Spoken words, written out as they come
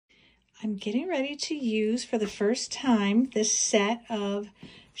I'm getting ready to use for the first time this set of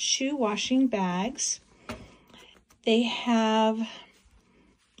shoe washing bags. They have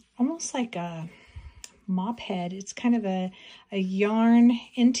almost like a mop head. It's kind of a yarn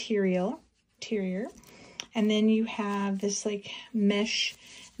interior. And then you have this like mesh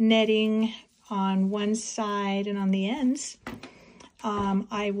netting on one side and on the ends.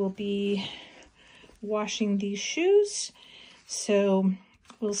 I will be washing these shoes, so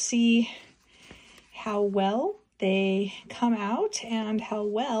we'll see how well they come out and how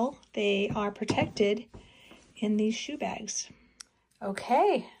well they are protected in these shoe bags.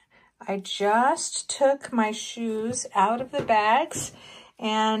 Okay, I just took my shoes out of the bags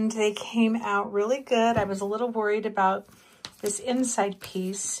and they came out really good. I was a little worried about this inside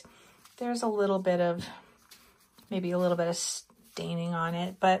piece. There's maybe a little bit of staining on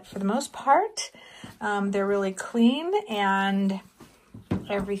it, but for the most part, they're really clean and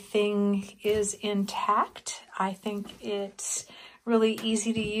everything is intact. I think it's really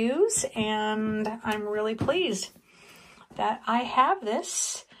easy to use and I'm really pleased that I have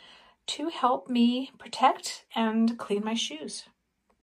this to help me protect and clean my shoes.